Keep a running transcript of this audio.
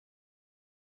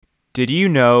Did you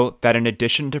know that in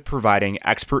addition to providing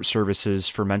expert services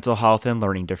for mental health and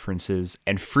learning differences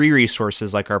and free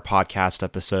resources like our podcast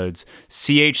episodes,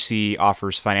 CHC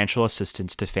offers financial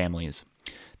assistance to families?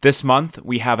 This month,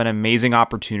 we have an amazing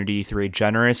opportunity through a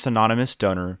generous anonymous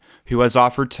donor who has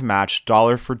offered to match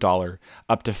dollar for dollar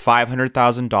up to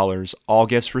 $500,000 all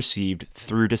gifts received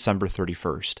through December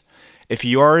 31st. If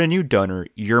you are a new donor,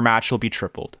 your match will be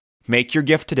tripled. Make your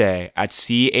gift today at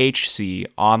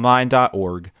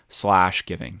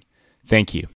chconline.org/giving.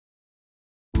 Thank you.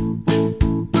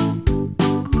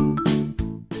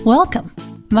 Welcome.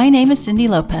 My name is Cindy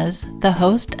Lopez, the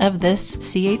host of this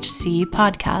CHC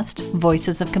podcast,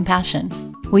 Voices of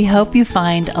Compassion. We hope you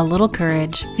find a little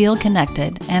courage, feel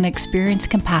connected, and experience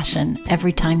compassion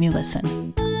every time you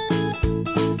listen.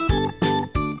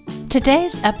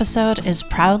 Today's episode is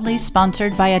proudly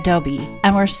sponsored by Adobe,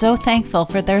 and we're so thankful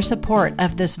for their support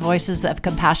of this Voices of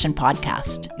Compassion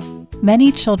podcast.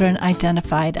 Many children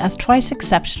identified as twice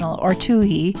exceptional or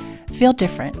 2E feel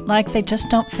different, like they just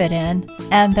don't fit in,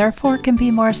 and therefore can be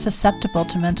more susceptible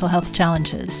to mental health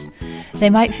challenges. They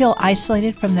might feel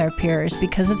isolated from their peers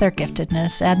because of their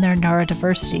giftedness and their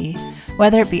neurodiversity,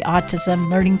 whether it be autism,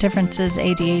 learning differences,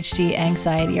 ADHD,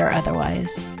 anxiety, or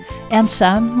otherwise. And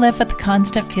some live with the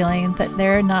constant feeling that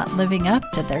they're not living up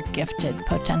to their gifted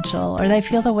potential, or they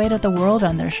feel the weight of the world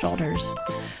on their shoulders.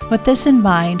 With this in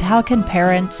mind, how can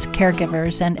parents,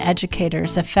 caregivers, and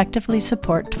educators effectively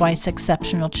support twice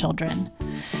exceptional children?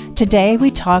 Today, we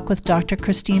talk with Dr.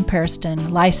 Christine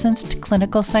Periston, licensed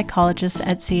clinical psychologist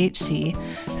at CHC,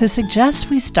 who suggests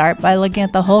we start by looking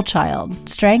at the whole child,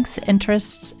 strengths,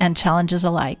 interests, and challenges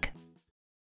alike.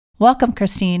 Welcome,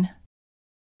 Christine.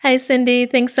 Hi, Cindy.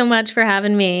 Thanks so much for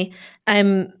having me.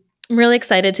 I'm really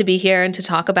excited to be here and to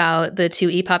talk about the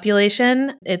 2E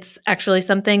population. It's actually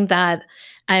something that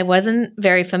I wasn't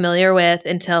very familiar with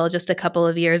until just a couple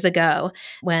of years ago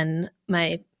when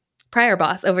my prior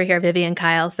boss over here, Vivian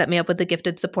Kyle, set me up with the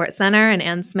Gifted Support Center and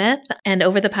Ann Smith. And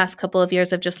over the past couple of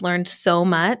years, I've just learned so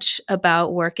much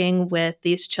about working with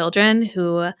these children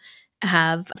who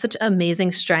have such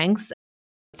amazing strengths.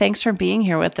 Thanks for being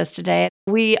here with us today.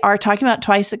 We are talking about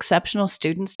twice exceptional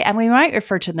students, and we might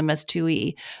refer to them as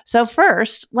 2E. So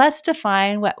first, let's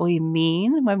define what we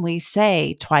mean when we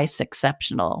say twice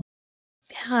exceptional.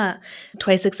 Yeah,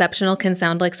 twice exceptional can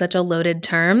sound like such a loaded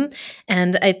term,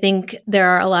 and I think there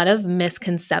are a lot of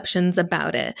misconceptions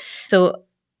about it. So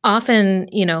often,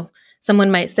 someone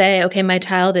might say, okay, my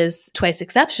child is twice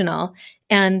exceptional,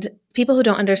 and people who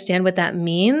don't understand what that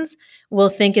means will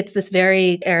think it's this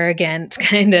very arrogant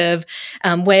kind of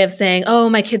way of saying, oh,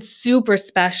 my kid's super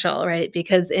special, right?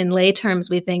 Because in lay terms,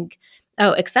 we think,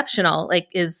 oh, exceptional,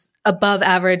 is above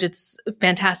average. It's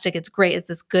fantastic. It's great. It's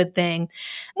this good thing,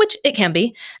 which it can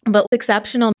be. But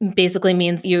exceptional basically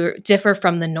means you differ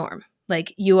from the norm.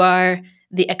 You are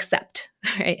the except,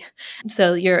 right?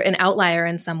 So you're an outlier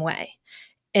in some way.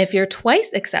 If you're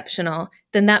twice exceptional,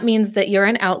 then that means that you're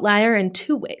an outlier in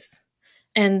two ways.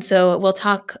 And so we'll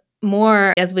talk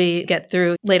more as we get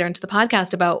through later into the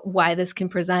podcast about why this can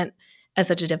present as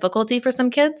such a difficulty for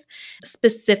some kids.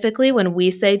 Specifically, when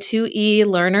we say 2E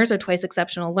learners or twice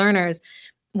exceptional learners,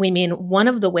 we mean one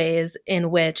of the ways in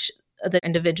which the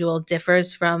individual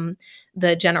differs from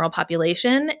the general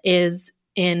population is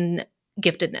in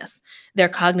giftedness. Their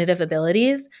cognitive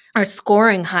abilities are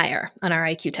scoring higher on our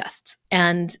IQ tests,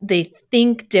 and they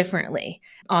think differently,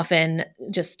 often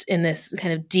just in this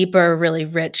kind of deeper, really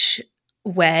rich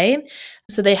way.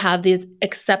 So they have these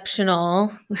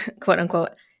exceptional, quote unquote,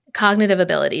 cognitive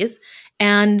abilities.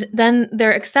 And then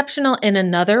they're exceptional in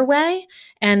another way.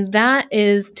 And that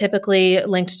is typically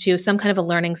linked to some kind of a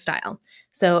learning style.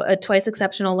 So a twice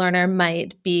exceptional learner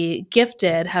might be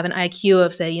gifted, have an IQ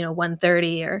of, say,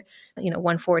 130 or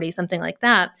 140, something like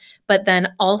that, but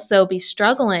then also be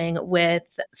struggling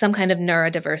with some kind of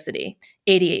neurodiversity,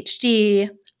 ADHD,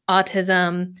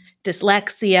 autism,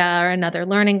 dyslexia, or another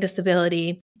learning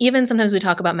disability. Even sometimes we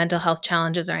talk about mental health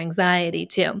challenges or anxiety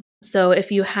too. So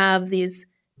if you have these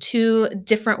two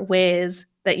different ways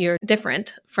that you're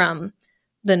different from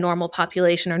the normal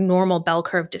population or normal bell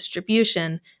curve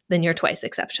distribution, then you're twice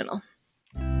exceptional.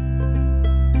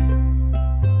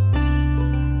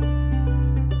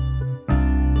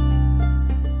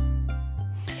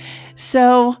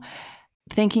 So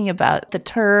thinking about the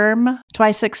term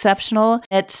twice exceptional,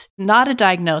 it's not a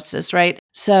diagnosis, right?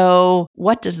 So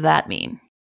what does that mean?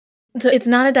 So it's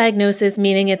not a diagnosis,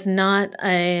 meaning it's not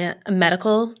a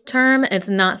medical term. It's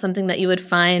not something that you would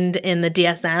find in the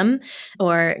DSM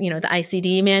or, the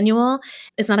ICD manual.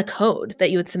 It's not a code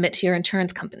that you would submit to your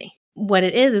insurance company. What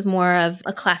it is more of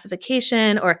a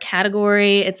classification or a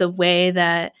category. It's a way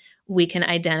that we can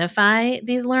identify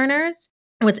these learners.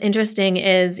 What's interesting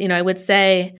is, I would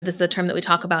say this is a term that we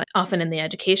talk about often in the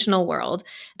educational world.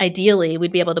 Ideally,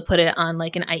 we'd be able to put it on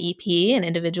like an IEP, an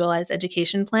individualized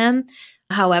education plan.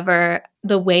 However,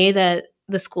 the way that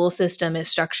the school system is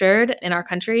structured in our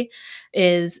country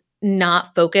is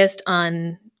not focused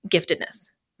on giftedness.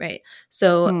 Right.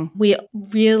 So we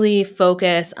really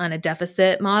focus on a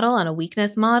deficit model, on a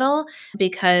weakness model,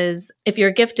 because if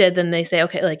you're gifted, then they say,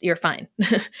 okay, like you're fine.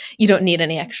 You don't need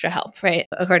any extra help, right?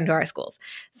 According to our schools.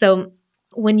 So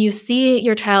when you see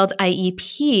your child's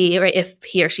IEP, right, if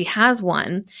he or she has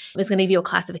one, it's going to give you a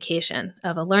classification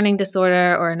of a learning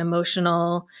disorder or an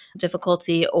emotional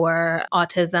difficulty or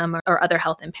autism or other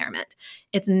health impairment.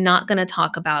 It's not going to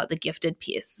talk about the gifted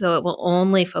piece. So it will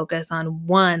only focus on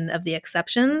one of the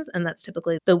exceptions, and that's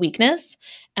typically the weakness.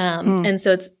 And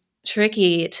so it's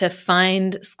tricky to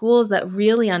find schools that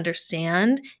really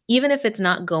understand, even if it's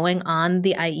not going on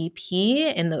the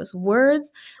IEP in those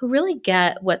words, who really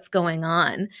get what's going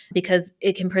on, because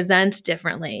it can present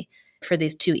differently for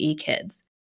these 2E kids.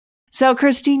 So,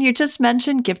 Christine, you just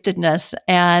mentioned giftedness,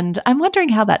 and I'm wondering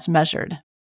how that's measured.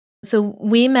 So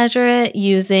we measure it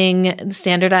using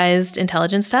standardized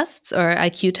intelligence tests or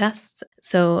IQ tests.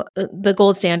 So the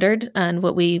gold standard and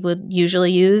what we would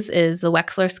usually use is the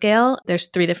Wechsler scale. There's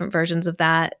 3 different versions of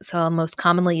that. So I'll most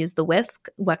commonly use the WISC,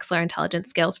 Wechsler Intelligence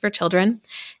Scales for children.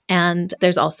 And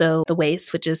there's also the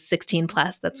WAIS, which is 16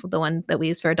 plus. That's the one that we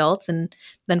use for adults. And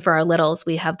then for our littles,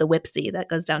 we have the WIPSI that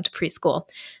goes down to preschool.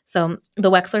 So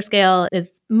the Wechsler scale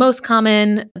is most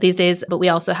common these days, but we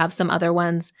also have some other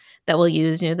ones that we'll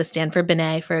use, the Stanford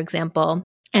Binet, for example.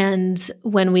 And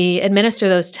when we administer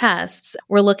those tests,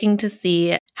 we're looking to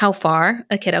see how far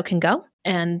a kiddo can go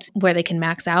and where they can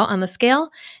max out on the scale.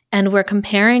 And we're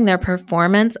comparing their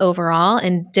performance overall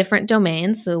in different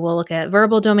domains. So we'll look at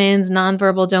verbal domains,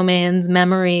 nonverbal domains,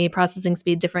 memory, processing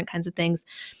speed, different kinds of things.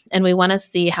 And we want to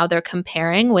see how they're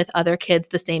comparing with other kids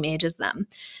the same age as them.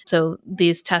 So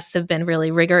these tests have been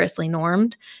really rigorously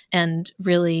normed and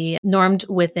really normed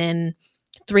within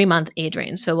 3-month age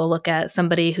range. So we'll look at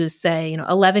somebody who's, say,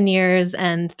 11 years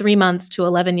and 3 months to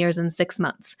 11 years and 6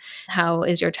 months. How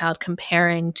is your child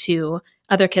comparing to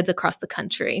other kids across the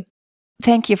country?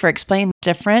 Thank you for explaining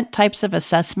different types of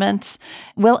assessments.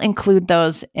 We'll include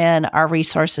those in our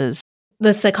resources.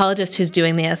 The psychologist who's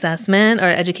doing the assessment, or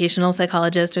educational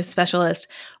psychologist or specialist,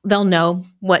 they'll know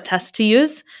what tests to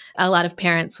use. A lot of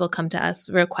parents will come to us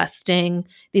requesting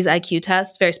these IQ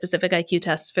tests, very specific IQ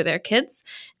tests for their kids.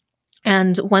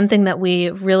 And one thing that we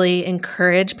really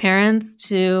encourage parents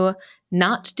to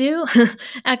not do,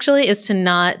 actually, is to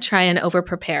not try and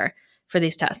over-prepare for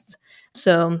these tests.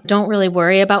 So don't really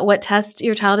worry about what test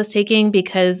your child is taking,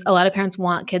 because a lot of parents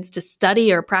want kids to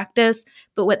study or practice,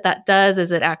 but what that does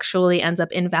is it actually ends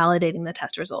up invalidating the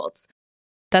test results.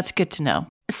 That's good to know.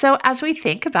 So as we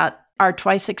think about our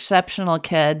twice exceptional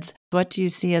kids, what do you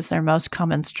see as their most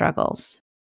common struggles?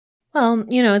 Well,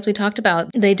 as we talked about,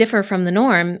 they differ from the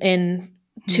norm in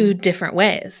 2 different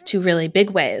ways, 2 really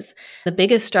big ways. The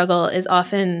biggest struggle is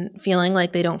often feeling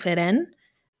like they don't fit in,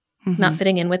 not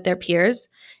fitting in with their peers.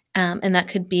 And that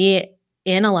could be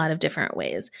in a lot of different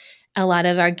ways. A lot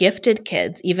of our gifted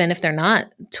kids, even if they're not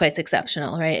twice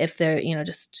exceptional, right? If they're,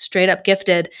 just straight up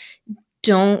gifted,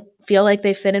 don't feel like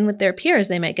they fit in with their peers.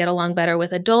 They might get along better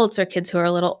with adults or kids who are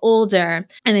a little older,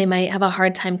 and they might have a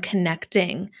hard time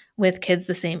connecting with kids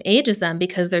the same age as them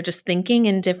because they're just thinking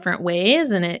in different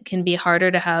ways, and it can be harder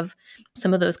to have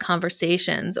some of those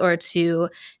conversations or to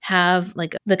have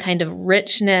like the kind of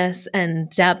richness and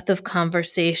depth of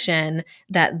conversation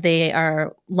that they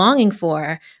are longing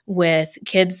for with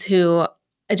kids who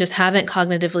just haven't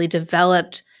cognitively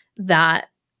developed that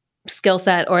skill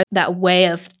set or that way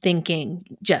of thinking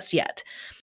just yet.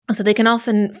 So they can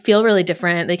often feel really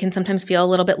different. They can sometimes feel a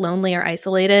little bit lonely or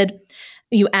isolated.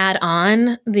 You add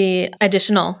on the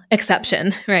additional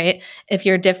exception, right? If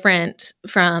you're different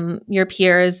from your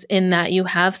peers in that you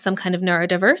have some kind of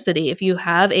neurodiversity, if you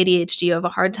have ADHD, you have a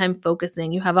hard time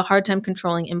focusing, you have a hard time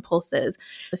controlling impulses,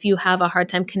 if you have a hard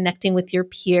time connecting with your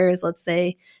peers, let's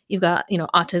say you've got,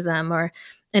 autism or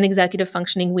an executive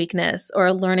functioning weakness or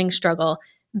a learning struggle,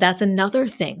 that's another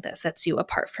thing that sets you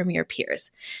apart from your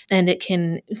peers. And it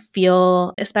can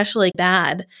feel especially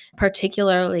bad,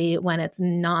 particularly when it's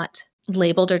not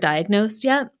labeled or diagnosed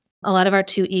yet. A lot of our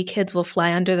 2E kids will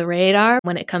fly under the radar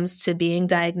when it comes to being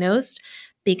diagnosed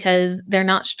because they're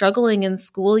not struggling in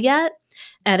school yet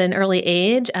at an early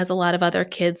age, as a lot of other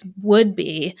kids would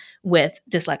be with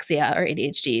dyslexia or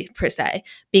ADHD per se,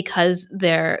 because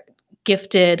they're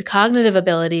gifted cognitive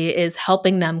ability is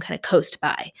helping them kind of coast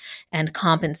by and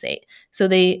compensate. So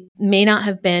they may not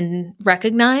have been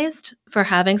recognized for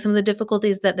having some of the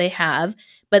difficulties that they have,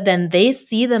 but then they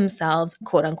see themselves,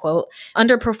 quote unquote,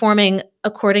 underperforming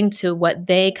according to what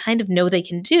they kind of know they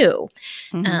can do.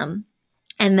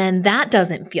 And then that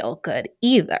doesn't feel good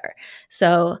either.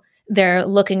 So they're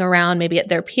looking around maybe at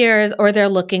their peers, or they're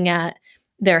looking at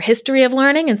their history of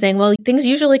learning and saying, well, things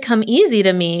usually come easy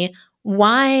to me.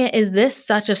 Why is this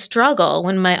such a struggle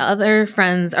when my other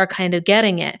friends are kind of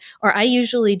getting it? Or I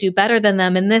usually do better than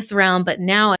them in this realm, but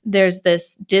now there's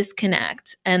this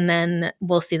disconnect. And then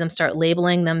we'll see them start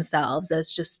labeling themselves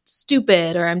as just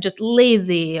stupid, or I'm just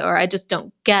lazy, or I just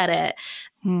don't get it.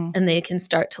 And they can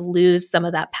start to lose some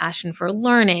of that passion for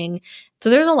learning.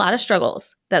 So there's a lot of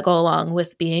struggles that go along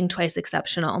with being twice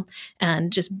exceptional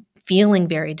and just feeling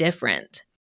very different.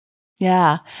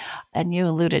 Yeah. And you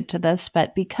alluded to this,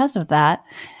 but because of that,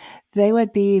 they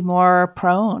would be more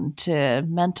prone to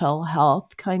mental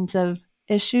health kinds of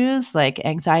issues like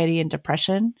anxiety and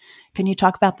depression. Can you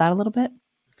talk about that a little bit?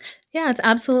 Yeah, it's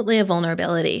absolutely a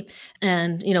vulnerability.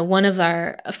 And, one of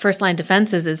our first line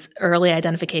defenses is early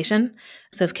identification.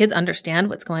 So if kids understand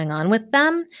what's going on with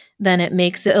them, then it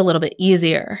makes it a little bit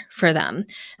easier for them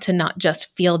to not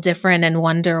just feel different and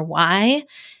wonder why.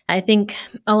 I think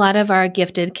a lot of our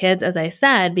gifted kids, as I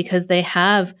said, because they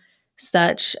have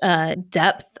such a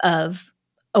depth of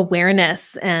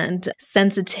awareness and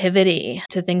sensitivity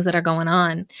to things that are going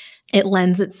on, it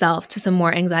lends itself to some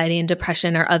more anxiety and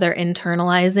depression or other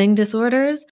internalizing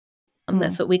disorders.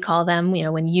 That's what we call them.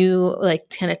 When you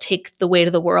kind of take the weight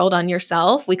of the world on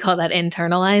yourself, we call that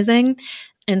internalizing.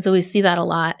 And so we see that a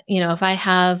lot. If I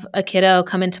have a kiddo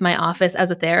come into my office as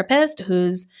a therapist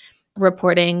who's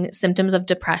reporting symptoms of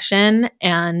depression,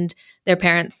 and their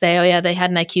parents say, oh yeah, they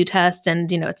had an IQ test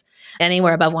and, it's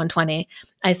anywhere above 120.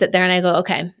 I sit there and I go,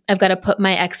 okay, I've got to put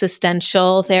my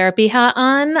existential therapy hat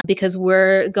on because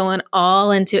we're going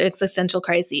all into existential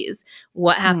crises.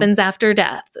 What happens after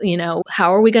death?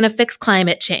 How are we going to fix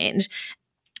climate change?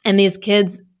 And these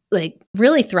kids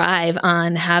really thrive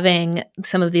on having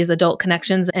some of these adult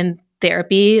connections and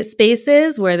therapy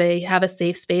spaces where they have a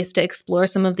safe space to explore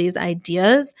some of these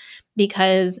ideas,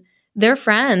 because their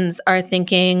friends are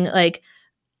thinking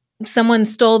someone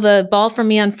stole the ball from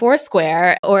me on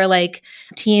Foursquare, or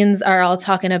teens are all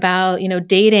talking about,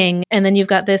 dating. And then you've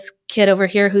got this kid over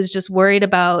here who's just worried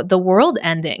about the world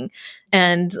ending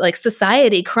and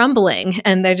society crumbling.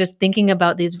 And they're just thinking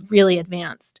about these really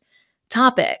advanced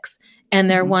topics. And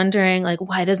they're wondering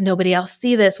why does nobody else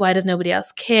see this? Why does nobody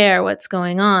else care? What's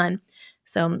going on?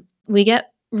 So we get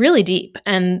really deep,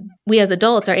 and we as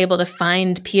adults are able to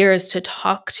find peers to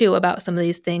talk to about some of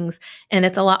these things. And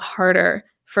it's a lot harder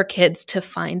for kids to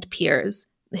find peers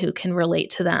who can relate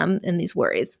to them in these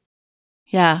worries.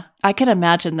 Yeah, I could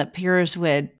imagine that peers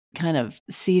would kind of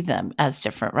see them as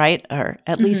different, right? Or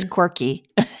at least quirky.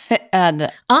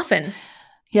 And often.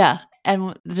 Yeah.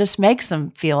 And just makes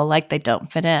them feel like they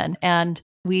don't fit in. And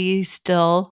we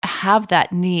still have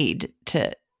that need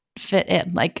to fit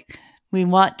in. We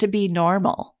want to be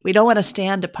normal. We don't want to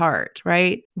stand apart,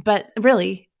 right? But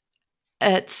really,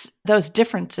 it's those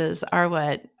differences are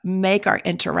what make our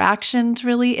interactions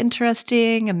really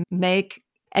interesting and make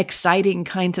exciting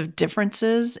kinds of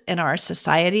differences in our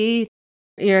society.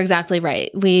 You're exactly right.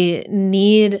 We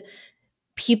need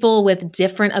people with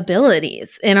different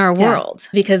abilities in our world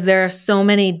because there are so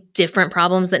many different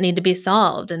problems that need to be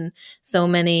solved and so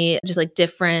many just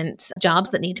different jobs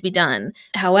that need to be done.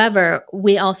 However,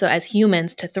 we also as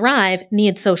humans to thrive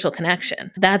need social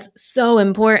connection. That's so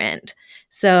important.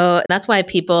 So that's why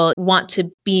people want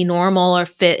to be normal or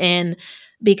fit in,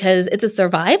 because it's a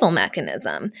survival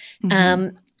mechanism.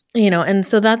 And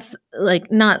so that's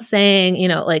not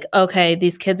saying, okay,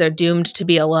 these kids are doomed to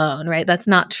be alone, right? That's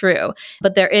not true.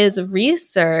 But there is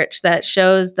research that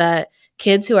shows that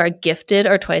kids who are gifted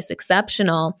or twice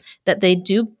exceptional, that they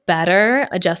do better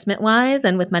adjustment-wise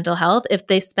and with mental health if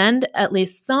they spend at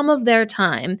least some of their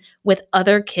time with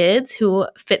other kids who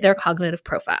fit their cognitive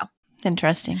profile.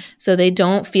 Interesting. So they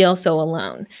don't feel so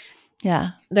alone.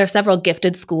 Yeah. There are several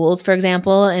gifted schools, for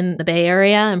example, in the Bay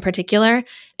Area in particular.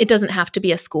 It doesn't have to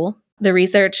be a school. The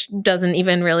research doesn't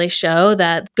even really show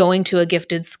that going to a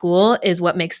gifted school is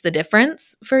what makes the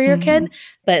difference for your kid.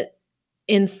 But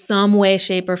in some way,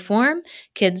 shape, or form,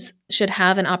 kids should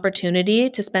have an opportunity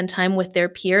to spend time with their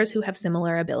peers who have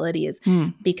similar abilities,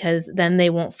 because then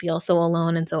they won't feel so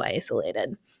alone and so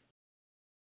isolated.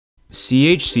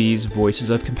 CHC's Voices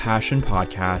of Compassion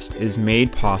podcast is made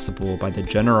possible by the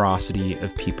generosity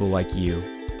of people like you.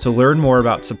 To learn more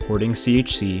about supporting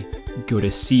CHC, go to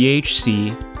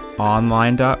chc.org/donate.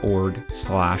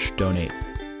 online.org/donate.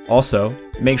 Also,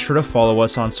 make sure to follow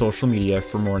us on social media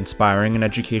for more inspiring and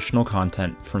educational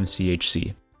content from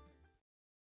CHC.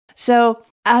 So,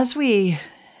 as we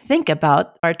think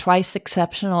about our twice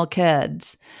exceptional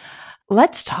kids,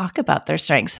 let's talk about their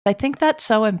strengths. I think that's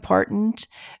so important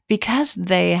because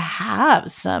they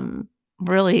have some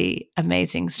really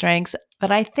amazing strengths,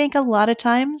 but I think a lot of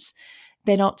times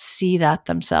they don't see that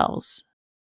themselves.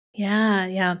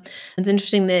 Yeah. It's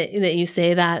interesting that you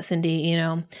say that, Cindy.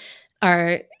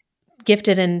 Our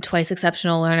gifted and twice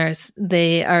exceptional learners,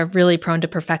 they are really prone to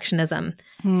perfectionism.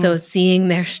 So seeing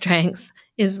their strengths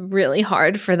is really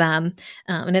hard for them.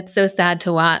 And it's so sad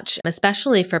to watch,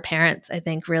 especially for parents, I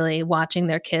think, really watching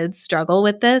their kids struggle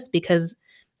with this, because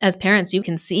as parents, you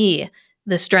can see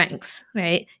the strengths,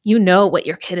 right? You know what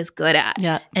your kid is good at.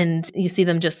 Yeah. And you see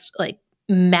them just like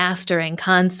mastering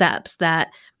concepts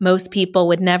that most people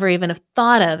would never even have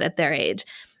thought of at their age.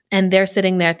 And they're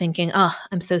sitting there thinking, oh,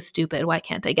 I'm so stupid. Why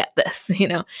can't I get this?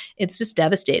 It's just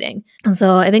devastating. And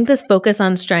so I think this focus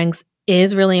on strengths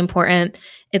is really important.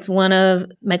 It's one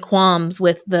of my qualms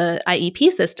with the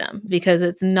IEP system because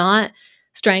it's not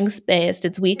strengths-based,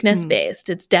 it's weakness-based,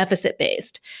 it's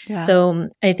deficit-based. Yeah. So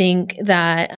I think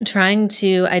that trying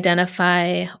to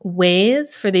identify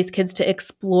ways for these kids to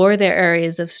explore their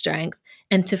areas of strength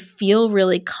and to feel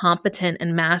really competent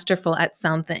and masterful at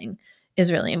something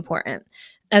is really important.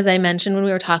 As I mentioned when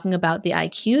we were talking about the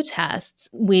IQ tests,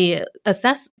 we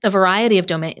assess a variety of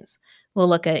domains. We'll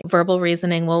look at verbal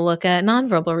reasoning, we'll look at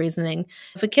nonverbal reasoning.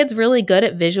 If a kid's really good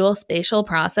at visual spatial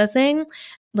processing,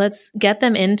 let's get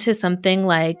them into something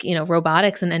like,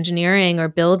 robotics and engineering or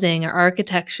building or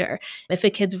architecture. If a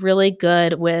kid's really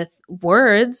good with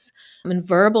words and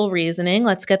verbal reasoning,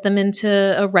 let's get them into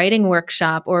a writing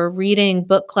workshop or reading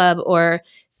book club or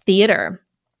theater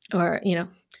or,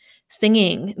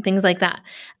 singing, things like that.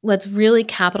 Let's really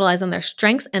capitalize on their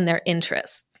strengths and their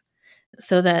interests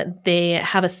so that they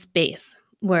have a space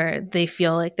where they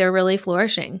feel like they're really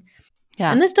flourishing.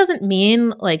 Yeah. And this doesn't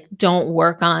mean like don't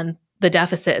work on the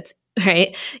deficits,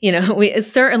 right? We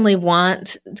certainly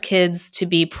want kids to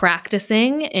be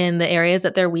practicing in the areas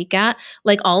that they're weak at,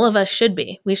 like all of us should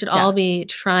be. We should all be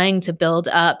trying to build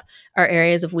up our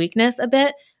areas of weakness a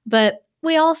bit, but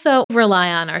we also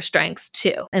rely on our strengths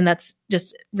too. And that's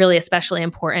just really especially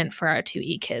important for our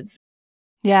 2E kids.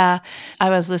 Yeah.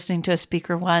 I was listening to a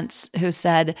speaker once who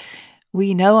said,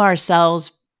 we know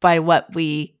ourselves by what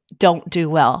we don't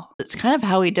do well. It's kind of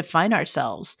how we define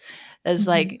ourselves as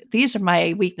like, these are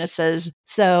my weaknesses.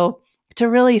 So to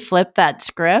really flip that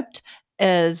script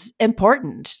is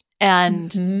important,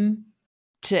 and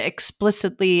to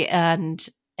explicitly and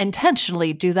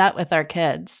intentionally do that with our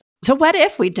kids. So what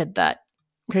if we did that?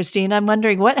 Christine, I'm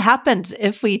wondering what happens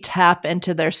if we tap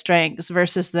into their strengths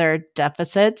versus their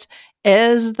deficits.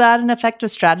 Is that an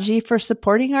effective strategy for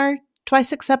supporting our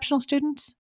twice exceptional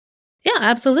students? Yeah,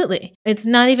 absolutely. It's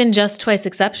not even just twice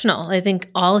exceptional. I think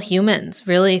all humans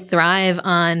really thrive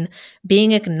on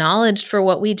being acknowledged for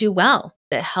what we do well.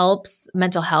 It helps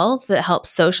mental health, it helps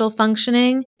social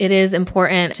functioning. It is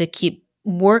important to keep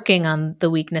working on the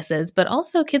weaknesses, but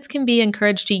also kids can be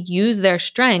encouraged to use their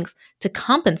strengths to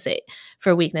compensate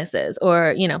for weaknesses.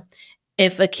 Or,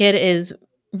 if a kid is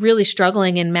really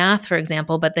struggling in math, for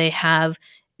example, but they have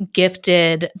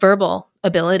gifted verbal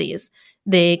abilities,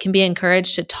 they can be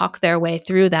encouraged to talk their way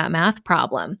through that math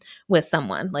problem with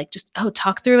someone, like just,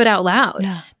 talk through it out loud.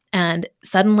 Yeah. And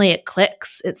suddenly it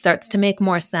clicks. It starts to make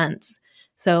more sense.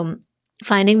 So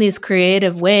finding these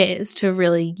creative ways to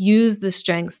really use the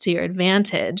strengths to your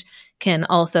advantage can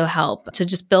also help to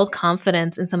just build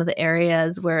confidence in some of the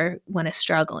areas where one is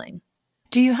struggling.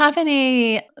 Do you have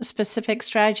any specific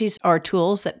strategies or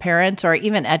tools that parents or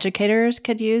even educators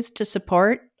could use to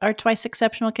support our twice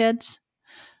exceptional kids,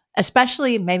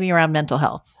 especially maybe around mental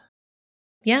health?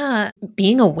 Yeah,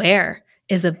 being aware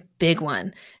is a big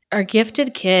one. Our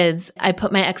gifted kids, I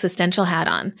put my existential hat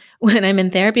on when I'm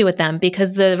in therapy with them,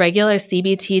 because the regular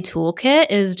CBT toolkit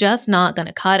is just not going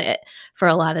to cut it for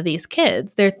a lot of these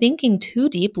kids. They're thinking too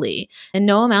deeply, and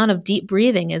no amount of deep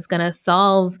breathing is going to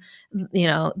solve,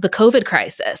 the COVID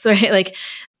crisis, right? Like,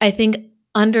 I think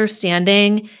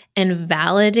understanding and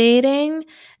validating,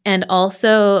 and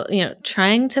also,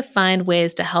 trying to find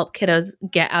ways to help kiddos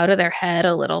get out of their head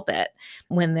a little bit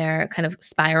when they're kind of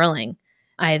spiraling,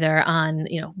 either on,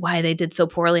 why they did so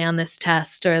poorly on this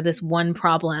test or this one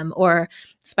problem, or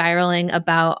spiraling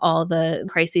about all the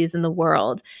crises in the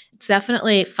world. It's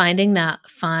definitely finding that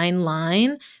fine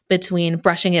line between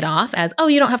brushing it off as, oh,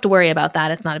 you don't have to worry about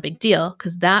that, it's not a big deal,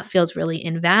 because that feels really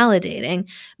invalidating,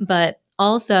 but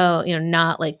also,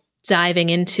 not like diving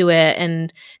into it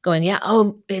and going, yeah,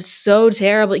 oh, it's so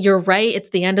terrible. You're right. It's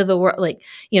the end of the world. Like,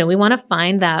 we want to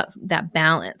find that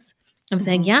balance. I'm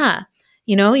saying, yeah,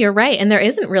 you're right. And there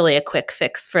isn't really a quick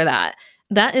fix for that.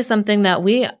 That is something that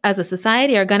we as a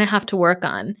society are going to have to work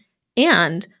on.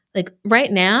 And like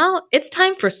right now, it's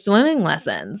time for swimming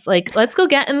lessons. Like, let's go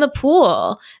get in the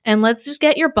pool and let's just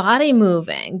get your body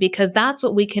moving, because that's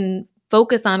what we can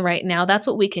focus on right now. That's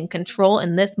what we can control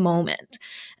in this moment.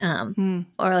 Or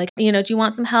like, do you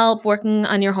want some help working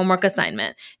on your homework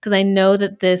assignment? Because I know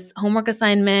that this homework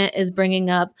assignment is bringing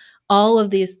up all of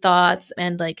these thoughts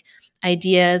and like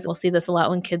ideas. We'll see this a lot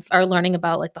when kids are learning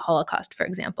about like the Holocaust, for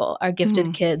example. Our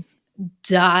gifted kids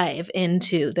dive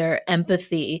into their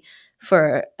empathy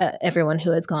for everyone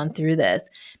who has gone through this.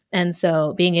 And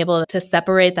so being able to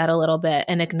separate that a little bit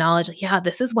and acknowledge, like, yeah,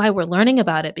 this is why we're learning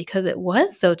about it, because it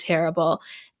was so terrible.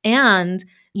 And,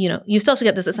 you still have to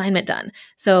get this assignment done.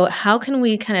 So how can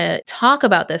we kind of talk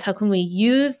about this? How can we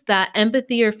use that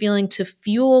empathy or feeling to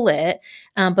fuel it,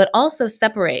 but also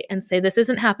separate and say, this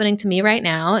isn't happening to me right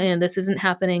now, and this isn't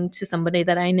happening to somebody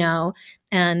that I know.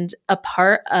 And a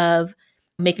part of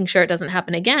making sure it doesn't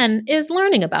happen again is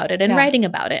learning about it and writing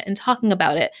about it and talking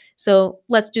about it. So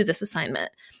let's do this assignment.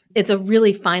 It's a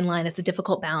really fine line. It's a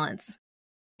difficult balance.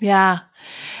 Yeah.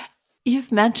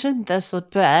 You've mentioned this a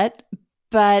bit,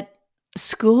 but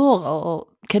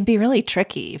school can be really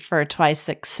tricky for twice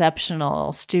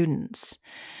exceptional students.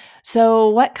 So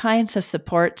what kinds of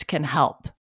supports can help?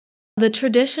 The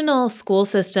traditional school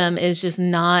system is just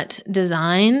not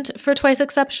designed for twice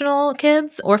exceptional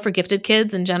kids or for gifted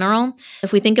kids in general.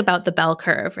 If we think about the bell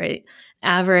curve, right?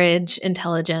 Average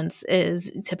intelligence is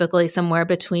typically somewhere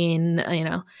between,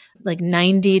 like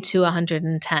 90 to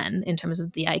 110 in terms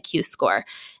of the IQ score.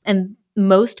 And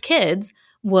most kids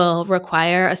will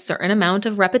require a certain amount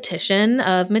of repetition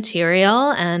of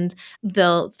material, and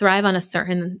they'll thrive on a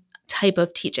certain type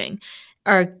of teaching.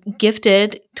 Our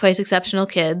gifted twice exceptional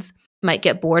kids might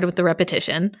get bored with the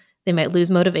repetition. They might lose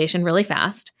motivation really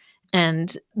fast,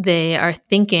 and they are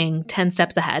thinking 10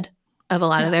 steps ahead of a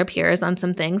lot of their peers on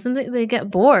some things, and they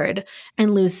get bored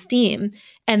and lose steam.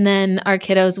 And then our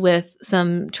kiddos with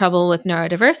some trouble with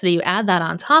neurodiversity, you add that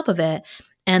on top of it,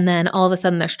 and then all of a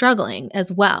sudden they're struggling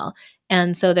as well.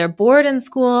 And so they're bored in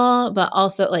school, but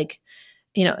also like,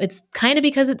 it's kind of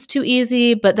because it's too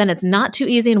easy, but then it's not too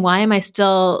easy. And why am I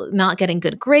still not getting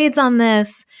good grades on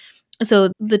this?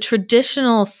 So the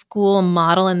traditional school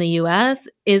model in the US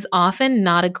is often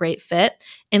not a great fit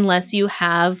unless you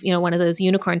have, one of those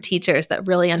unicorn teachers that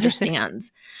really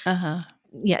understands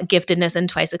giftedness and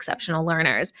twice exceptional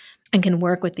learners and can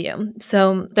work with you.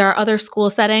 So there are other school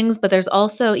settings, but there's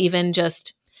also even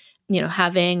just,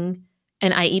 having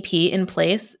an IEP in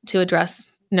place to address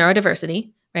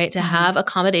neurodiversity, right? To have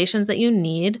accommodations that you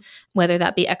need, whether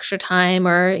that be extra time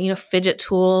or, fidget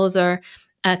tools or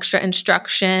extra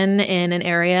instruction in an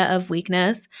area of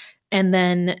weakness. And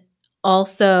then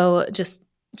also just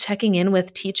checking in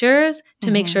with teachers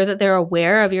to make sure that they're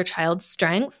aware of your child's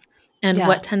strengths and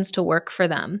what tends to work for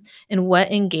them and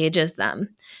what engages them.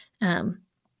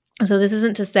 So this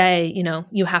isn't to say,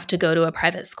 you have to go to a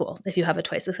private school if you have a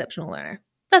twice exceptional learner.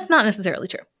 That's not necessarily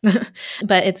true.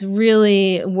 But it's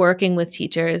really working with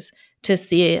teachers to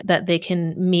see that they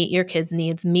can meet your kids'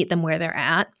 needs, meet them where they're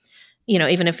at.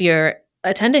 Even if you're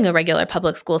attending a regular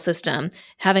public school system,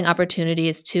 having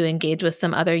opportunities to engage with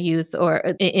some other youth or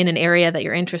in an area that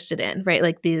you're interested in, right?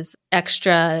 Like these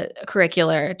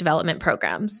extracurricular development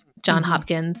programs. Johns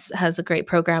Hopkins has a great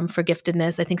program for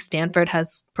giftedness. I think Stanford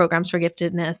has programs for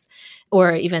giftedness,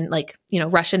 or even like,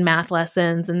 Russian math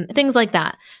lessons and things like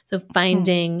that. So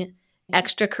finding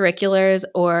extracurriculars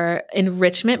or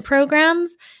enrichment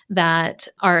programs that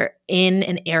are in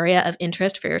an area of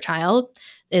interest for your child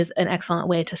is an excellent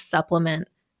way to supplement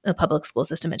the public school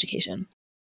system education.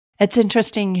 It's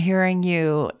interesting hearing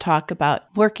you talk about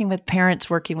working with parents,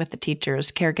 working with the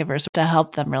teachers, caregivers to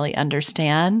help them really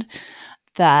understand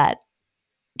that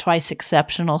twice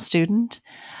exceptional student.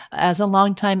 As a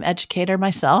longtime educator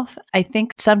myself, I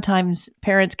think sometimes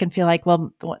parents can feel like,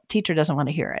 well, the teacher doesn't want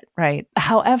to hear it, right?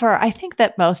 However, I think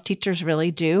that most teachers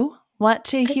really do want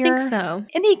to hear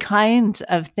any kinds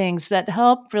of things that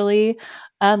help really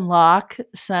unlock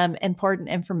some important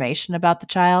information about the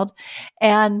child.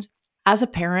 And as a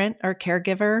parent or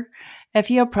caregiver, if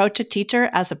you approach a teacher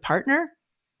as a partner,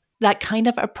 that kind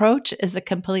of approach is a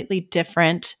completely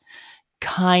different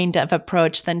kind of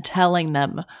approach than telling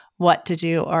them what to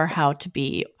do or how to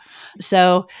be.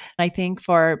 So I think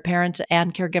for parents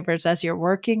and caregivers, as you're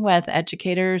working with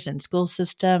educators and school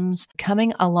systems,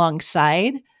 coming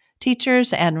alongside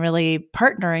teachers and really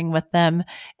partnering with them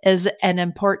is an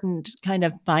important kind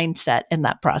of mindset in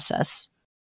that process.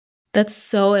 That's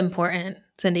so important,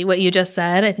 Cindy, what you just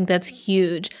said. I think that's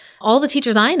huge. All the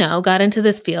teachers I know got into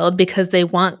this field because they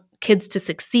want kids to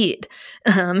succeed.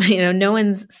 No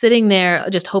one's sitting there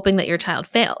just hoping that your child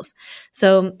fails.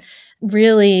 So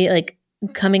really like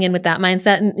coming in with that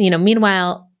mindset. And,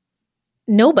 meanwhile,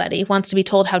 nobody wants to be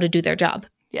told how to do their job.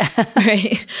 Yeah.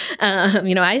 Right.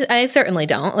 I certainly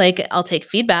don't. Like, I'll take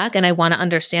feedback and I want to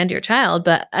understand your child,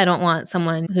 but I don't want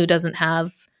someone who doesn't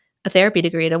have a therapy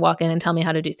degree to walk in and tell me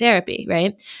how to do therapy.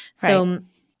 Right. So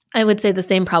I would say the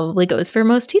same probably goes for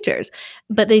most teachers,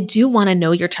 but they do want to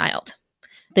know your child.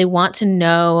 They want to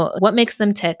know what makes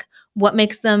them tick, what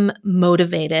makes them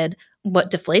motivated,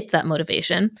 what deflates that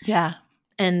motivation. Yeah.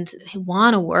 And they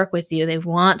want to work with you. They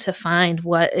want to find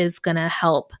what is going to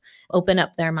help open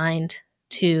up their mind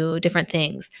to different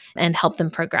things and help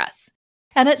them progress.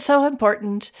 And it's so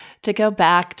important to go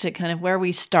back to kind of where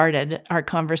we started our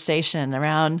conversation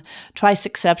around Twice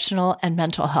Exceptional and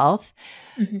mental health.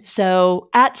 Mm-hmm. So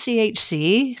at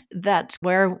CHC, that's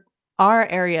where our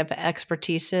area of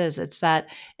expertise is. It's that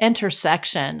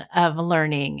intersection of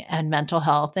learning and mental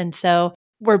health. And so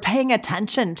we're paying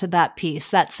attention to that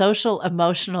piece, that social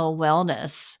emotional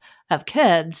wellness of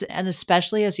kids. And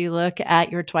especially as you look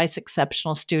at your Twice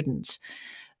Exceptional students,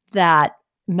 that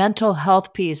mental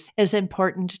health piece is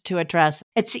important to address.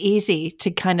 It's easy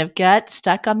to kind of get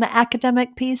stuck on the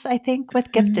academic piece, I think,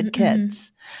 with gifted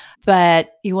kids.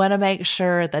 But you want to make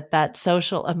sure that that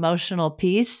social emotional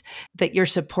piece, that you're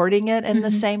supporting it in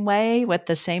the same way with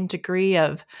the same degree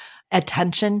of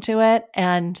attention to it.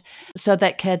 And so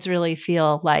that kids really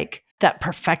feel like that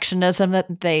perfectionism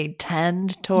that they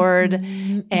tend toward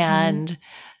and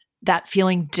that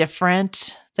feeling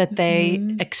different that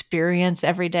they experience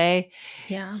every day.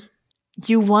 Yeah.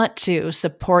 You want to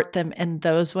support them in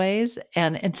those ways.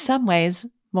 And in some ways,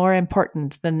 more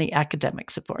important than the academic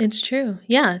support. It's true.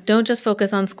 Yeah. Don't just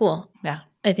focus on school. Yeah.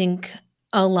 I think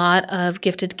a lot of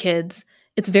gifted kids,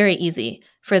 it's very easy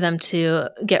for them to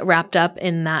get wrapped up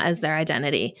in that as their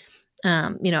identity.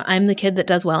 I'm the kid that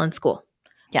does well in school.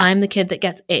 Yeah. I'm the kid that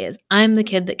gets A's. I'm the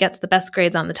kid that gets the best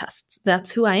grades on the tests.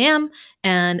 That's who I am.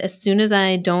 And as soon as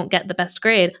I don't get the best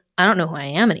grade, I don't know who I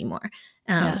am anymore.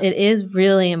 It is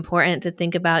really important to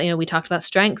think about, we talked about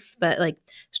strengths, but like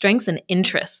strengths and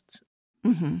interests.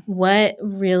 Mm-hmm. What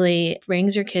really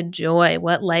brings your kid joy?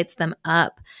 What lights them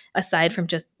up aside from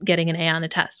just getting an A on a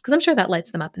test? Because I'm sure that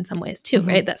lights them up in some ways too,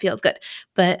 right? That feels good.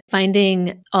 But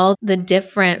finding all the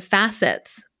different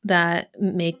facets that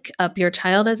make up your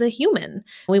child as a human.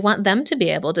 We want them to be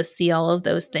able to see all of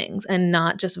those things and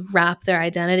not just wrap their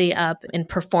identity up in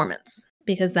performance,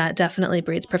 because that definitely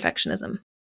breeds perfectionism.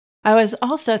 I was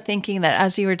also thinking that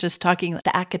as you were just talking,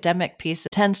 the academic piece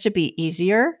tends to be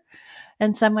easier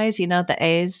in some ways, the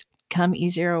A's come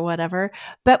easier or whatever.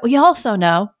 But we also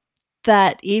know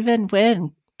that even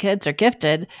when kids are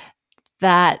gifted,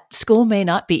 that school may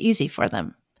not be easy for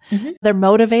them. They're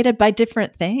motivated by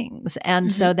different things.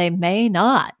 And so they may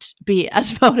not be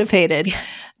as motivated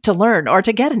to learn or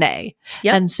to get an A.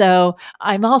 Yep. And so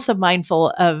I'm also mindful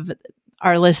of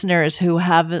our listeners who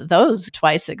have those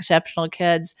Twice Exceptional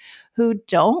kids who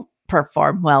don't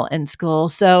perform well in school.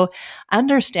 So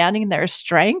understanding their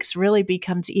strengths really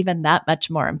becomes even that much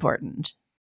more important.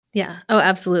 Yeah. Oh,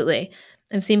 absolutely.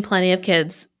 I've seen plenty of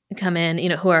kids come in,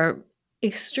 who are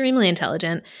extremely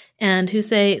intelligent and who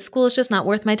say, school is just not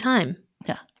worth my time.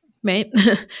 Yeah. Right?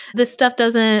 This stuff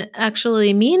doesn't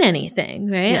actually mean anything,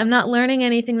 right? Yeah. I'm not learning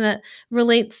anything that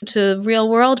relates to real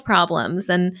world problems.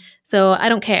 And so I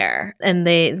don't care. And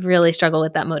they really struggle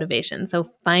with that motivation. So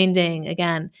finding,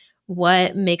 again,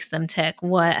 what makes them tick,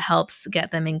 what helps get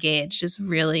them engaged is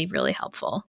really, really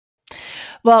helpful.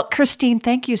 Well, Christine,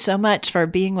 thank you so much for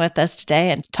being with us today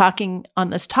and talking on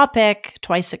this topic,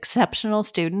 Twice Exceptional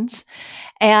students.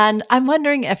 And I'm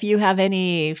wondering if you have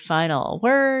any final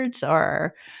words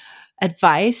or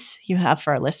advice you have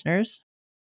for our listeners.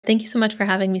 Thank you so much for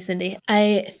having me, Cindy.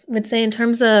 I would say in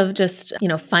terms of just,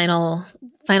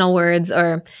 final words,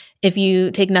 or if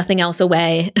you take nothing else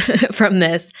away from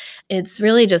this, it's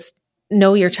really just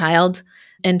know your child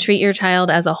and treat your child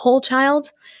as a whole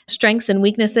child. Strengths and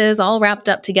weaknesses all wrapped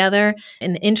up together,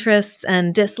 and interests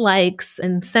and dislikes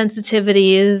and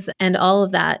sensitivities and all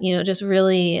of that, just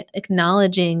really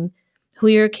acknowledging who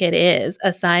your kid is,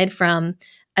 aside from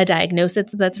a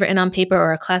diagnosis that's written on paper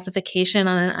or a classification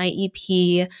on an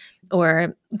IEP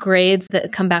or grades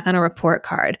that come back on a report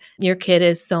card. Your kid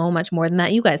is so much more than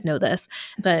that. You guys know this,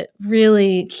 but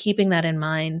really keeping that in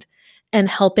mind and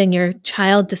helping your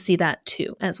child to see that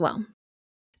too as well.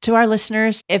 To our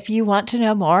listeners, if you want to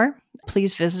know more,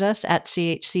 please visit us at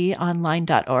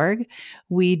chconline.org.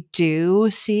 We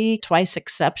do see twice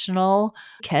exceptional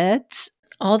kids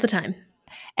all the time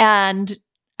and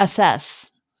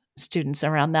assess students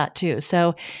around that too.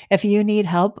 So if you need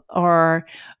help or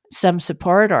some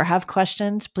support or have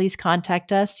questions, please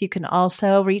contact us. You can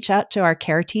also reach out to our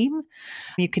care team.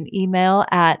 You can email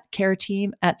at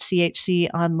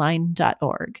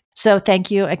careteam@chconline.org. So thank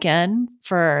you again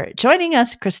for joining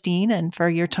us, Christine, and for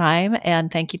your time. And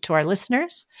thank you to our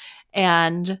listeners.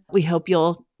 And we hope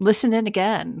you'll listen in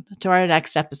again to our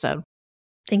next episode.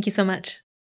 Thank you so much.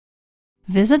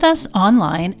 Visit us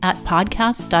online at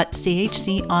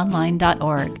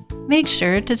podcast.chconline.org. Make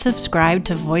sure to subscribe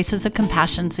to Voices of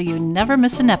Compassion so you never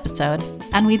miss an episode,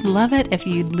 and we'd love it if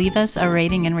you'd leave us a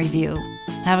rating and review.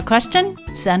 Have a question?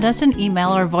 Send us an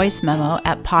email or voice memo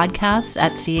at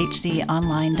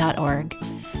podcasts@chconline.org.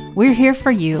 We're here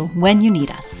for you when you need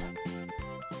us.